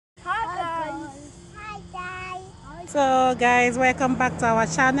So guys, welcome back to our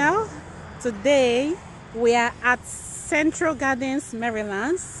channel. Today we are at Central Gardens,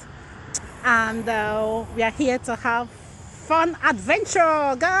 Merrylands, and we are here to have fun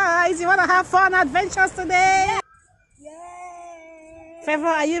adventure. Guys, you want to have fun adventures today? Yay! Favor,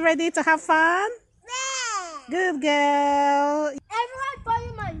 are you ready to have fun? Yeah! Good girl. Everyone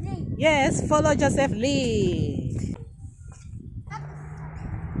follow my lead. Yes, follow Joseph lead.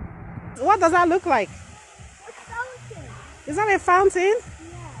 What does that look like? A fountain. Is that a fountain? Yeah.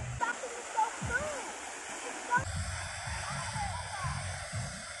 Fountain is so fun.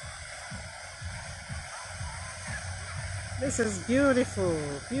 This is beautiful,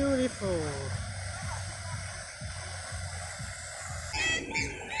 beautiful.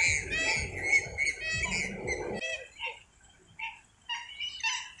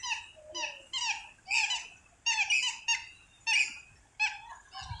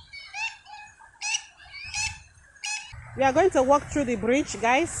 We are going to walk through the bridge,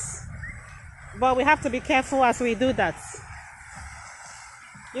 guys, but we have to be careful as we do that.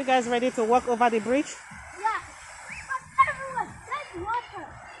 You guys ready to walk over the bridge? Yeah. But everyone, there's water.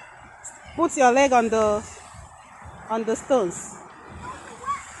 Put your leg on the stones.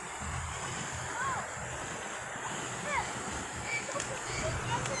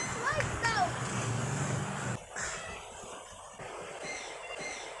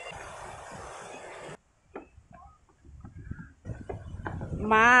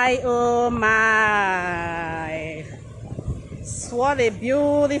 My oh my, what a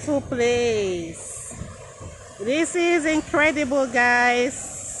beautiful place. This is incredible,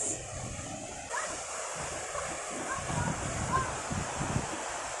 guys.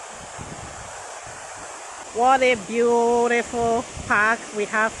 What a beautiful park we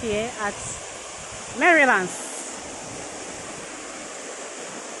have here at Merrylands.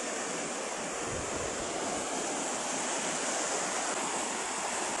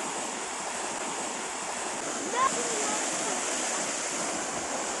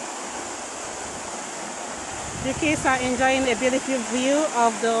 The kids are enjoying a beautiful view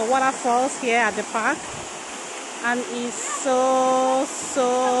of the waterfalls here at the park, and it's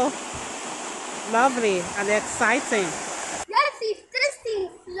so lovely and exciting. Yes, it's interesting.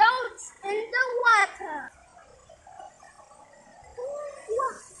 Floats in the water.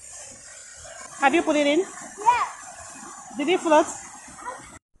 Have you put it in? Yeah. Did it float?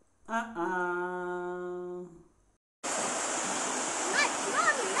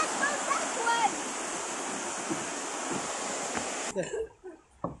 Let's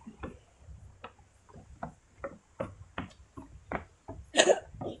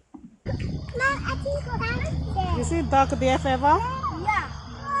go that way. You see duck there, Favor? Yeah.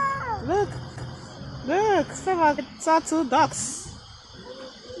 Look, Favor saw two ducks.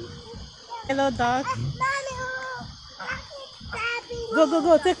 Hello, duck.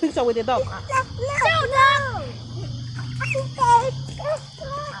 Go, take picture with the duck. No.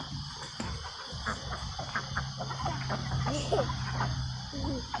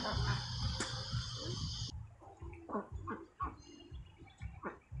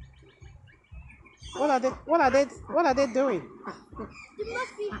 What are they doing? You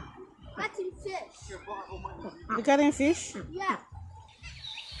must be catching fish. You getting fish? Yeah.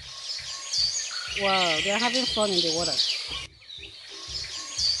 Wow, they're having fun in the water.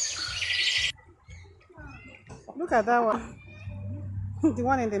 Look at that one. The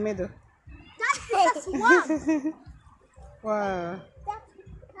one in the middle. That's a swan. Wow. That's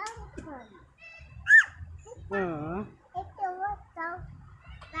a Oh.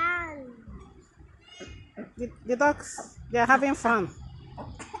 fun. The ducks, they're having fun.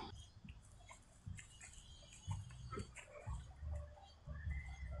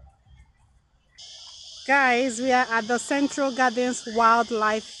 Guys, we are at the Central Gardens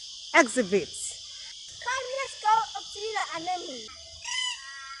Wildlife Exhibit. Come, let's go up to the anemone.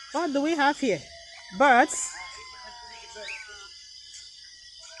 What do we have here? Birds?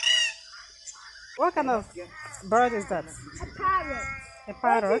 What kind of bird is that? A parrot. A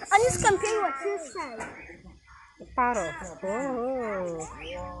parrot? I just compare what you say. A parrot. Oh.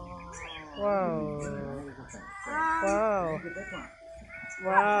 Wow. Wow.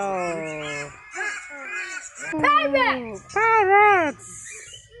 Wow. Parrot! Ooh, parrots!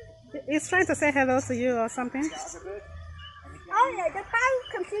 It's trying to say hello to you or something. Oh yeah, the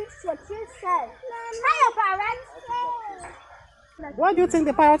parrot completes what you say. Hiya, parrot! What do you think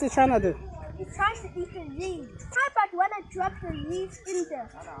the parrot is trying to do? It's trying to eat the leaves. How about when I drop the leaves in there?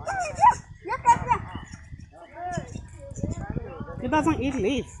 Look at that! It doesn't eat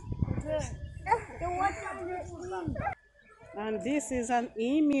leaves. The water. And this is an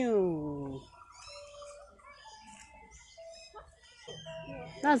emu.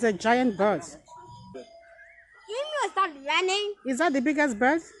 That's a giant bird. Emu is not running. Is that the biggest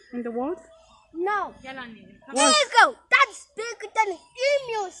bird in the world? No. Eagle. That's bigger than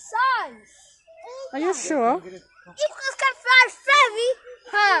emu size. Are you sure? Eagles can fly very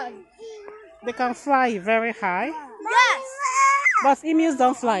high. They can fly very high. Yes. But emus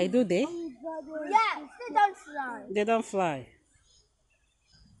don't fly, do they? Yes, they don't fly. They don't fly.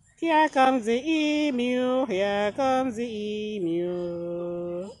 Here comes the emu. Here comes the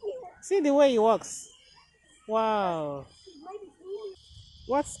emu. See the way he walks. Wow.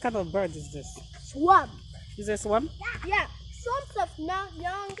 What kind of bird is this? Swan. Is it a swan? Yeah. Swans have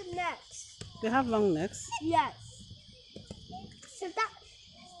long necks. They have long necks. Yes. So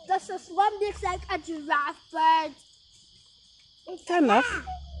does a swan look like a giraffe bird? Kind of.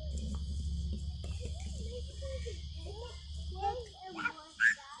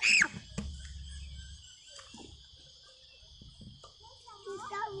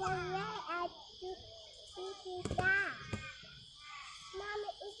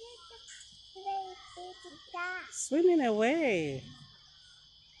 Swimming away.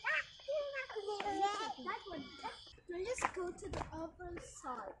 Let's go to the other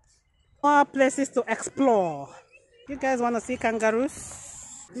side. More places to explore. You guys want to see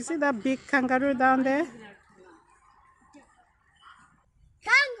kangaroos? You see that big kangaroo down there?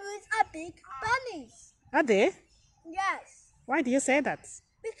 Kangaroos are big bunnies. Are they? Yes. Why do you say that?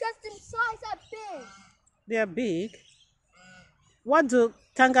 Because their size are big. They are big. What do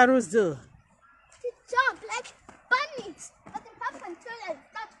kangaroos do? They jump like bunnies. But they have control,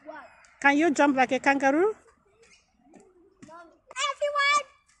 that's why. Can you jump like a kangaroo?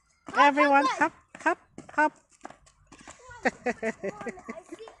 Everyone, hop, hop, hop.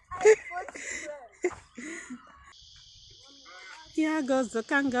 Here goes the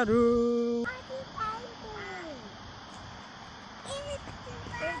kangaroo.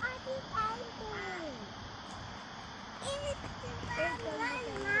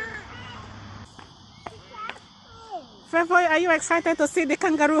 Fevoy, are you excited to see the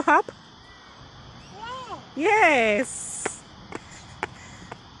kangaroo hop? Yes.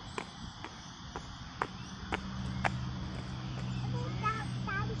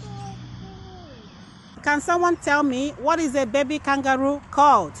 Can someone tell me what is a baby kangaroo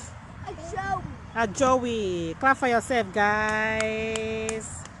called? A joey. A joey. Clap for yourself,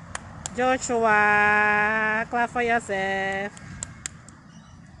 guys. Joshua, clap for yourself.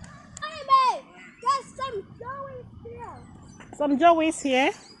 Hey, there's some joeys here. Some joeys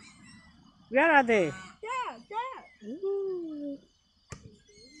here? Where are they? There. Ooh.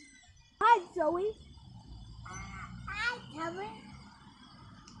 Hi, Joey. Hi, Joey.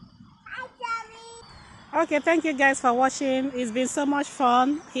 Hi, Joey. Okay, thank you guys for watching. It's been so much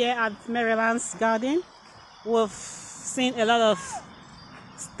fun here at Merrylands Garden. We've seen a lot of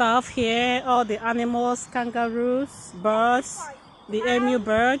stuff here, all the animals, kangaroos, birds, the emu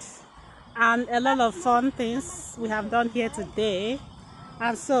birds, and a lot of fun things we have done here today.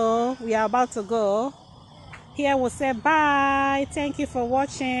 And so we are about to go. Here we'll say bye. Thank you for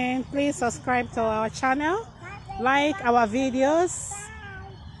watching. Please subscribe to our channel, like our videos,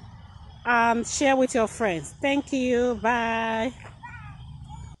 and share with your friends. Thank you. Bye.